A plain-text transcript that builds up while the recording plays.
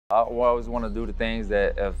I always want to do the things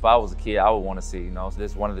that if I was a kid, I would want to see, So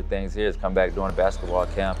this one of the things here is come back during basketball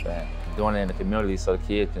camp and doing it in the community so the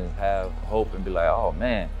kids can have hope and be like, oh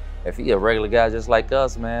man, if he a regular guy just like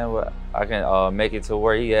us, man, well, I can make it to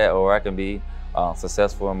where he at, or I can be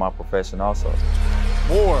successful in my profession also.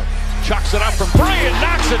 Moore chucks it up from three and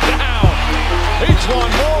knocks it down. Each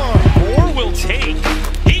one more. Moore will take.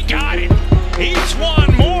 He got it. Each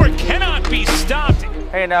one more cannot be stopped.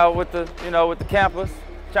 Hey, now with the with the campus,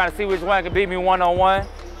 trying to see which one can beat me one-on-one.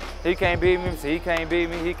 He can't beat me, so he can't beat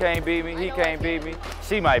me, he can't beat me, he can't beat me.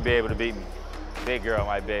 She might be able to beat me. Big girl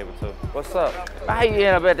might be able to. What's up? How you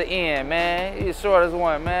end up at the end, man? He's the shortest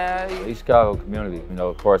one, man. East Chicago community,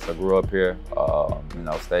 of course I grew up here,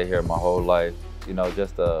 stayed here my whole life.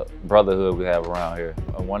 Just the brotherhood we have around here.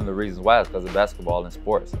 And one of the reasons why is because of basketball and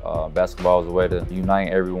sports. Basketball is a way to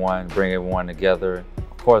unite everyone, bring everyone together.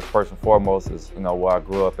 Of course, first and foremost is, where I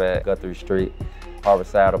grew up at, Guthrie Street,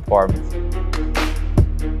 Harborside Apartments.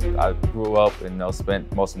 I grew up and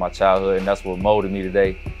spent most of my childhood, and that's what molded me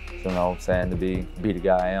today. To be the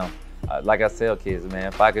guy I am. Like I tell kids, man,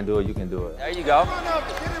 if I can do it, you can do it. There you go.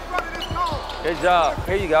 Good job.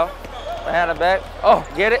 Here you go. Hand it back. Oh,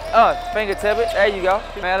 get it. Fingertip it. There you go.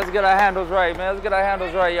 Man, let's get our handles right, man. Let's get our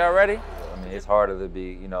handles right. Y'all ready? It's harder to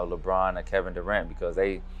be, LeBron and Kevin Durant because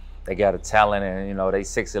they got a talent and, they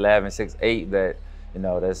 6'11", 6'8", that,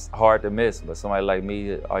 that's hard to miss. But somebody like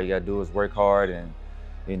me, all you gotta do is work hard and,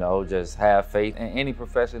 just have faith in any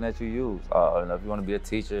profession that you use. If you want to be a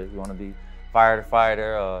teacher, if you want to be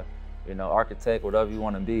firefighter, architect, whatever you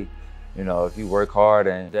want to be, if you work hard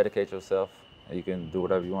and dedicate yourself, you can do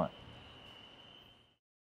whatever you want.